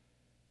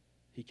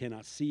 He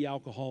cannot see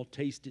alcohol,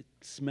 taste it,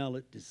 smell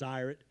it,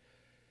 desire it.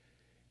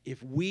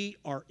 If we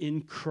are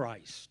in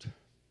Christ,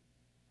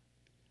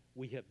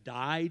 we have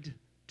died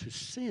to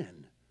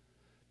sin.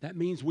 That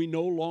means we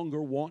no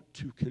longer want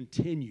to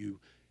continue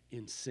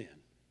in sin.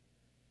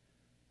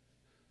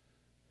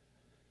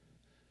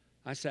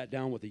 I sat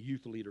down with a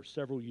youth leader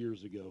several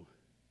years ago.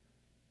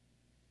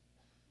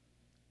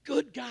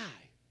 Good guy.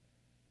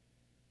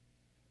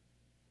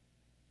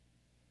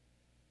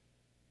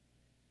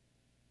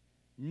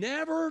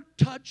 Never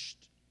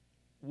touched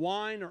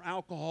wine or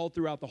alcohol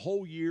throughout the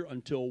whole year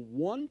until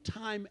one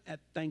time at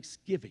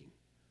Thanksgiving.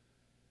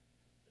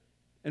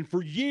 And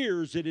for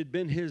years it had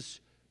been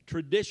his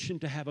tradition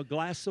to have a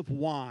glass of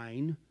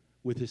wine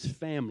with his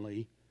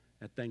family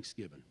at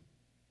Thanksgiving.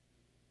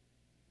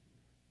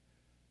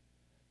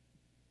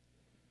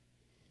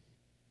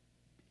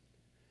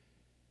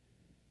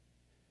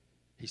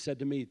 He said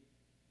to me,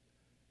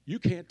 "You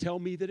can't tell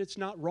me that it's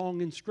not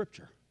wrong in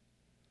Scripture."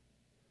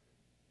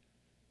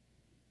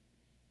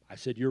 I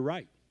said, "You're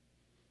right."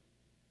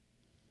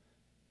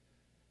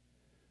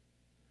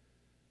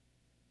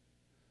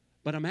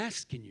 But I'm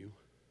asking you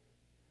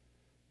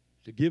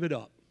to give it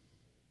up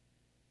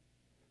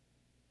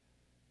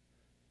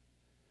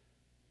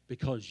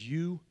because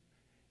you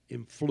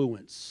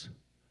influence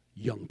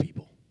young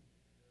people.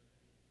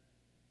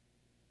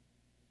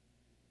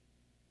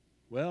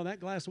 Well, that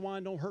glass of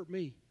wine don't hurt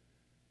me.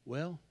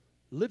 Well,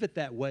 live it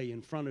that way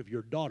in front of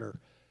your daughter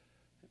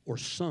or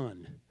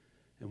son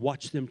and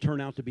watch them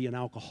turn out to be an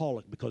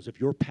alcoholic because of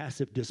your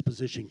passive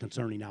disposition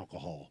concerning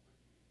alcohol.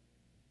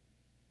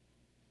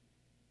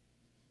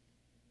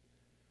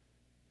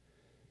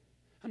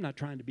 I'm not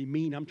trying to be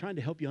mean. I'm trying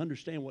to help you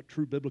understand what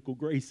true biblical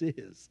grace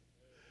is.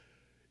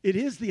 It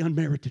is the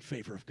unmerited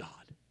favor of God.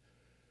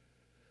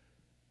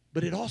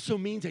 But it also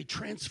means a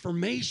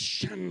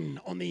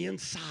transformation on the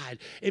inside.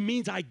 It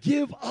means I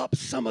give up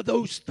some of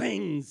those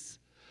things.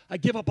 I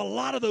give up a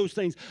lot of those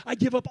things. I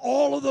give up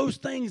all of those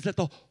things that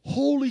the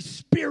Holy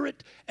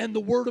Spirit and the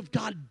Word of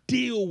God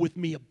deal with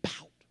me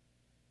about.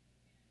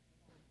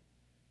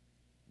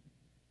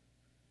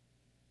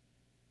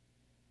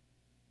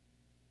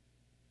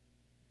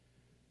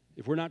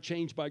 If we're not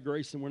changed by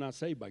grace, then we're not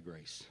saved by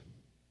grace.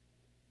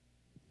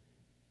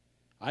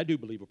 I do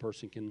believe a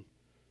person can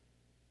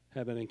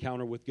have an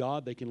encounter with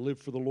God. They can live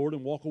for the Lord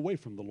and walk away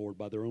from the Lord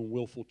by their own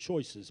willful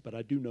choices. But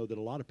I do know that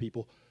a lot of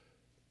people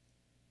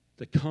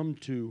that come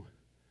to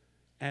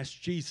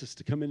ask Jesus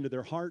to come into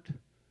their heart,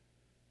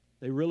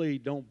 they really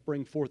don't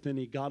bring forth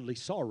any godly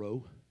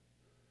sorrow.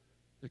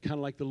 They're kind of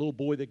like the little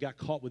boy that got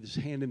caught with his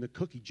hand in the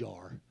cookie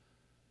jar.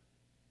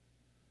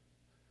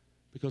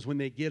 Because when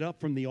they get up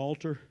from the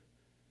altar,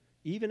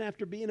 even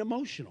after being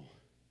emotional,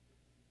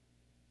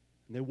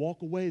 and they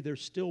walk away, they're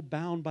still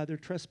bound by their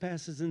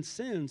trespasses and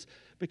sins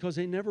because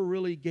they never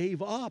really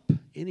gave up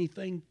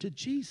anything to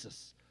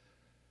Jesus.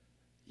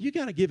 You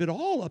got to give it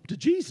all up to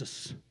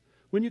Jesus.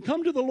 When you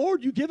come to the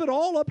Lord, you give it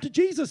all up to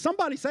Jesus.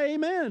 Somebody say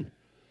amen.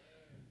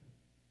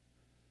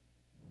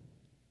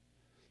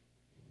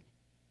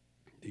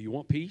 Do you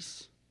want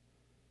peace?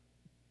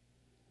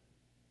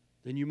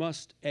 Then you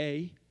must,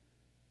 A,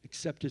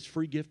 accept His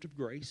free gift of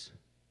grace,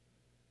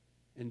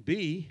 and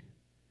B,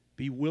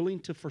 be willing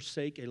to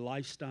forsake a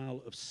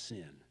lifestyle of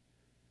sin.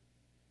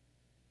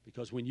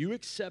 Because when you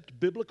accept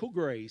biblical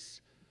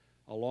grace,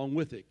 along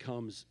with it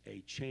comes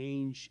a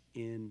change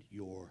in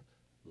your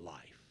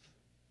life.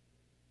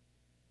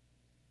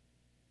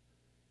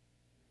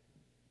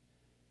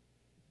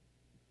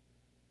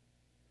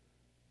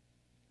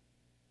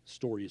 A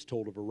story is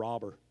told of a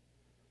robber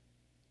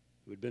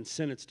who had been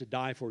sentenced to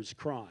die for his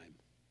crime.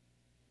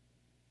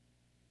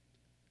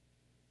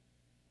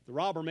 The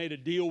robber made a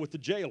deal with the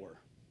jailer,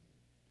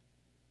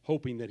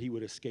 hoping that he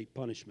would escape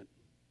punishment.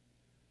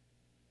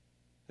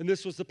 And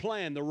this was the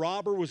plan. The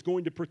robber was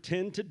going to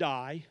pretend to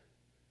die.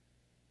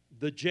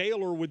 The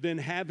jailer would then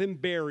have him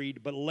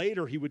buried, but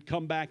later he would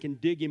come back and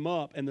dig him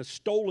up, and the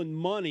stolen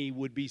money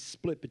would be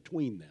split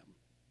between them.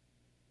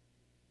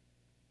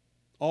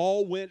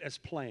 All went as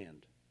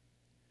planned.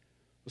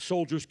 The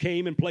soldiers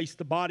came and placed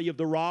the body of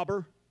the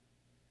robber.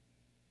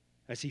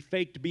 As he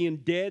faked being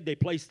dead, they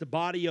placed the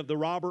body of the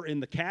robber in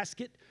the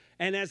casket.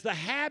 And as the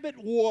habit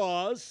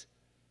was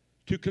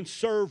to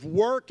conserve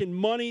work and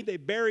money, they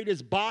buried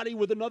his body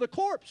with another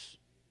corpse.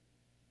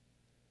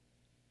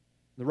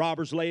 The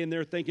robber's laying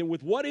there thinking,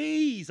 with what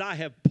ease I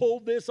have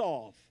pulled this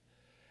off,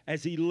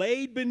 as he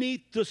laid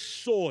beneath the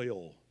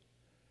soil.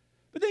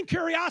 But then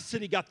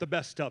curiosity got the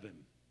best of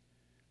him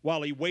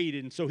while he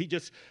waited, and so he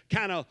just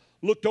kind of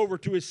looked over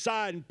to his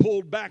side and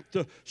pulled back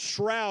the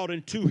shroud,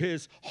 and to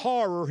his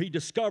horror, he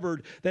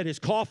discovered that his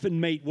coffin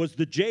mate was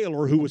the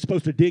jailer who was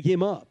supposed to dig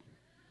him up.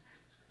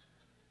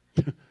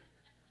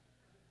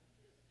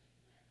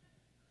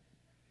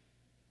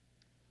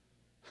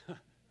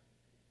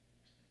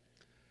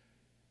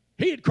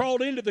 He had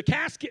crawled into the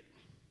casket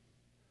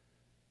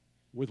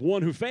with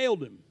one who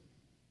failed him.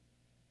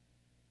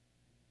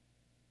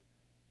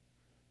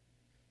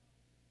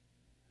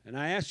 And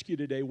I ask you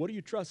today, what are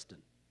you trusting?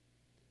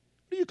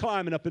 What are you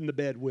climbing up in the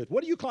bed with?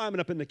 What are you climbing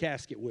up in the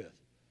casket with?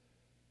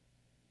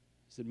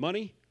 Is it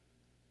money?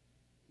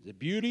 Is it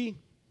beauty?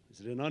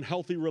 Is it an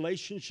unhealthy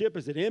relationship?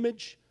 Is it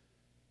image?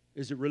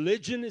 Is it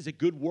religion? Is it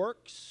good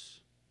works?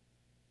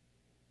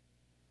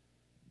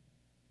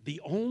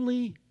 The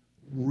only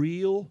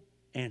real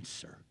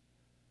answer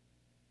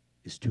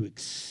is to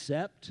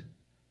accept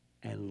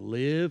and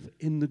live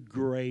in the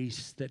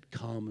grace that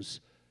comes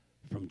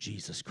from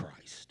Jesus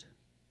Christ.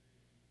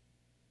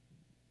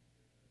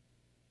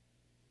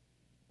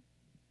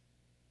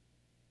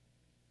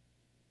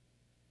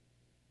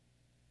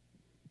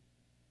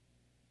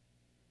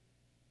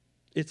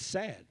 It's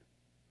sad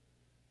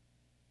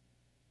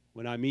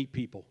when I meet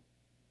people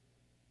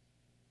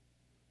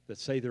that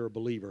say they're a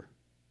believer,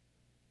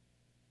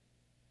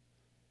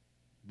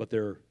 but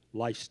their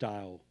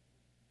lifestyle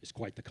is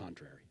quite the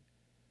contrary.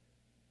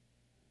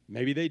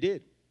 Maybe they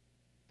did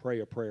pray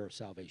a prayer of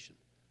salvation,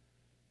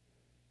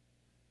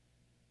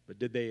 but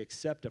did they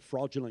accept a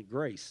fraudulent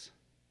grace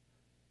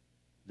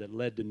that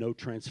led to no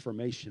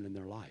transformation in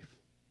their life?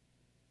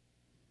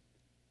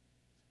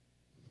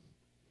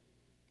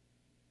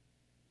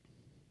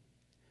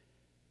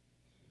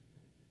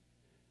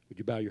 Would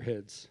you bow your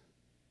heads?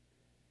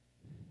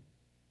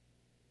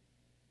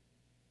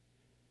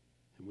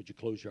 And would you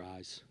close your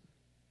eyes?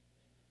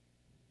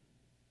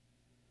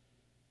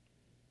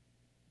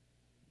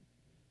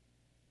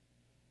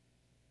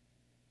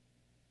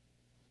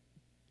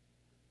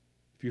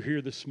 If you're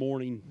here this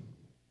morning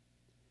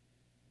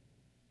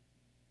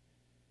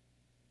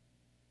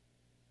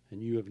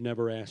and you have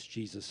never asked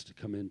Jesus to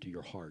come into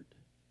your heart,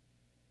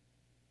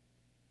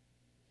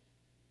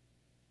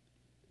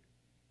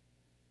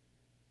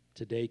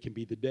 today can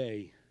be the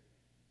day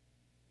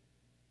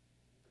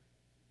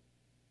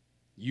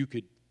You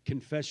could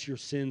confess your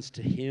sins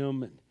to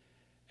Him and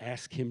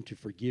ask Him to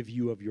forgive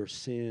you of your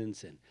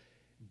sins and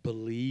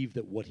believe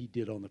that what He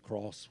did on the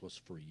cross was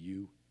for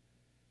you,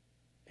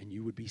 and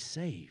you would be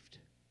saved.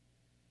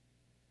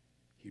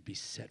 You'd be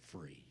set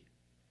free.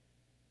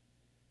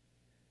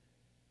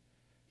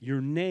 Your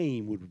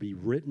name would be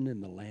written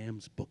in the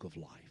Lamb's Book of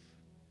Life.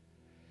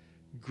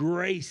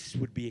 Grace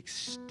would be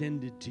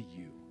extended to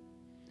you,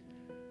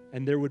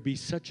 and there would be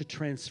such a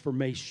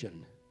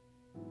transformation.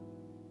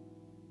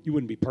 You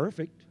wouldn't be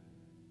perfect,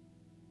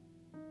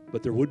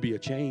 but there would be a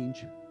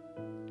change.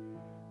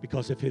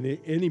 Because if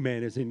any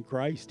man is in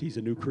Christ, he's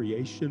a new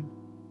creation.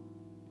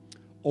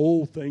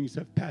 Old things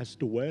have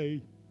passed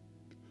away.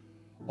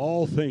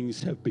 All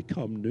things have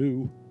become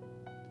new.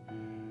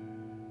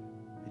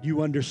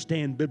 You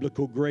understand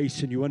biblical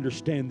grace, and you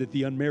understand that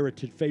the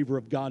unmerited favor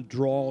of God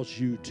draws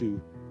you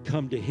to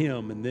come to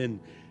Him, and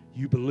then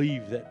you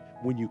believe that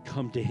when you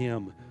come to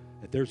Him,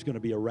 that there's going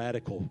to be a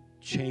radical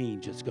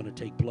change that's going to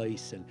take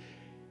place, and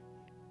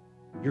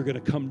you're going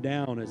to come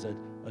down as a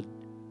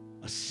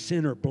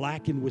sinner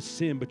blackened with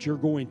sin, but you're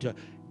going to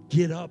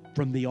get up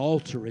from the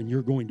altar, and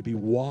you're going to be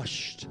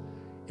washed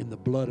in the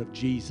blood of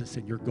Jesus,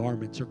 and your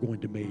garments are going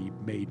to be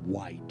made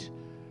white,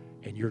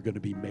 and you're going to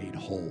be made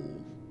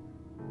whole.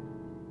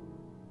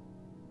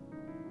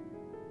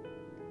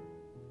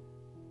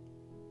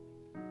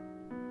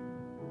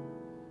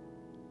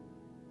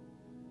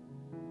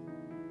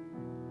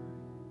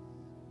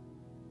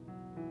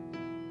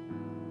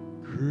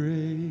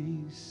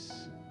 Grace,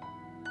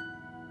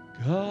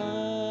 God's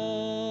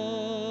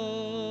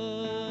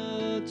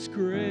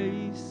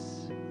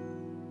grace,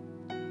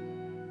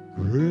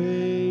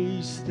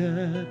 grace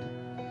that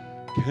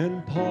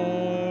can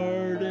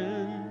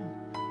pardon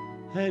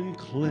and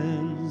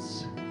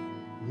cleanse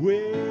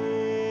within.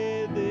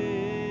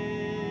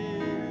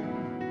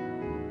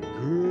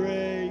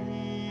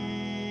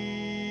 Grace,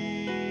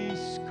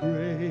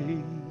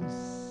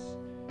 grace,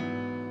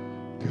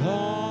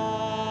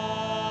 God's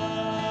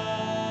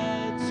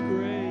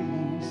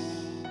grace,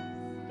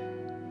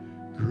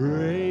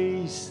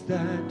 grace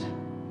that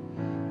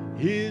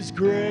is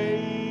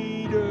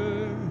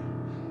greater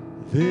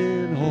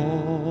than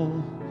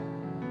all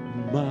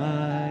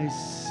my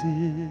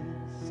sins.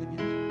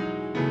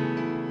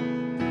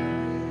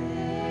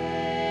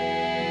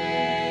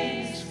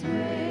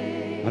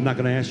 I'm not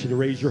going to ask you to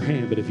raise your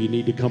hand, but if you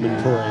need to come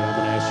and pray, I'm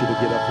going to ask you to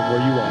get up from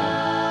where you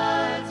are.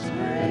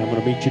 And I'm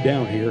going to meet you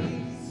down here.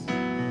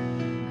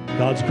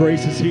 God's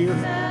grace is here.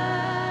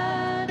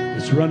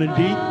 It's running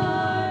deep.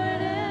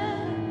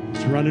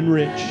 It's running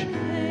rich.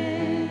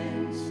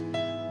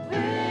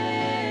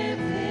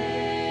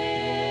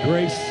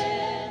 Grace,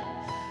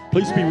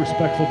 please be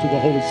respectful to the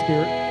Holy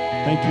Spirit.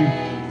 Thank you.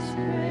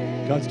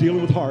 God's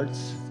dealing with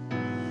hearts.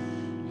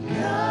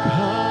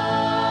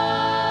 God's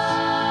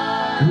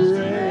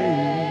grace.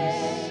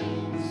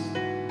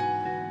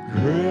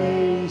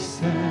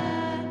 Grace.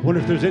 I wonder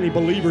if there's any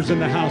believers in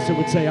the house that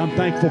would say, I'm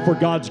thankful for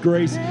God's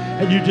grace.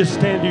 And you just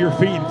stand to your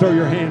feet and throw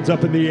your hands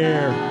up in the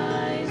air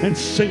and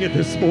sing it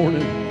this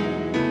morning.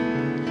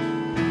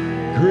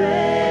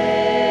 Grace.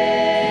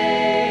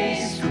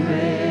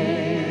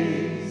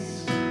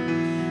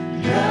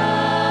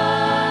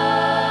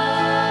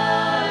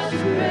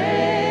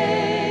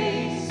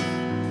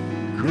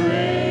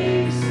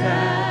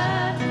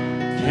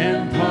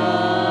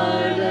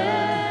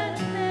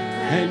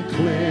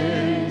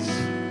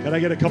 Can I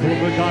get a couple of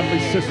godly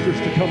sisters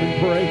to come and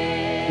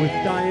pray with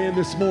Diane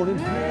this morning?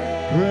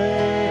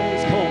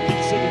 Praise. Come on,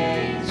 keep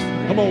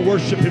singing. Come on,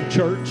 worship Him,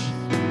 church.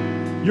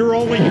 You're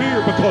only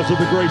here because of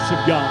the grace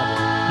of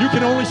God. You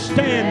can only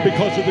stand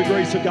because of the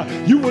grace of God.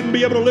 You wouldn't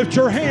be able to lift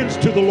your hands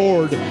to the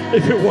Lord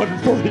if it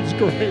wasn't for His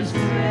grace.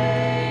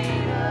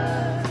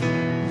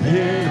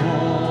 Then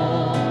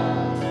all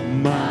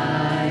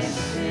my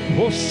sins.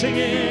 Oh,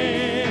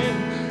 singing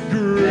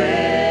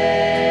grace.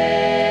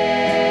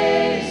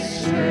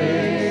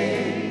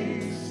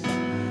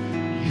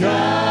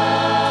 God's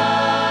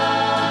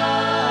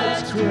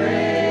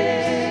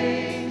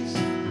grace,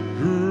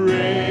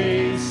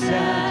 grace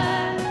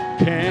that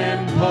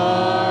can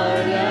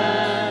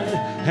pardon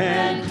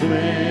and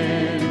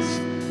cleanse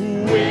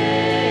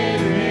within.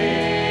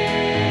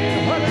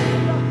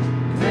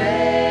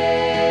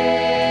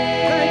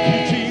 Thank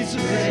you,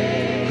 Jesus.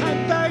 I'm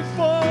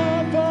thankful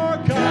for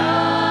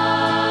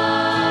God's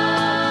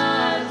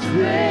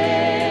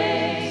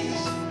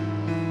grace.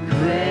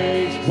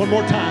 Grace. One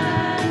more time.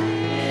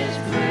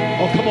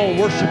 Oh, come on,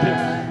 worship Him.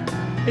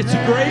 It's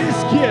the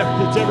greatest gift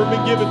that's ever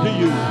been given to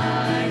you.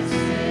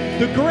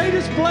 The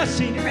greatest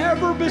blessing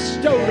ever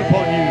bestowed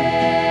upon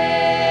you.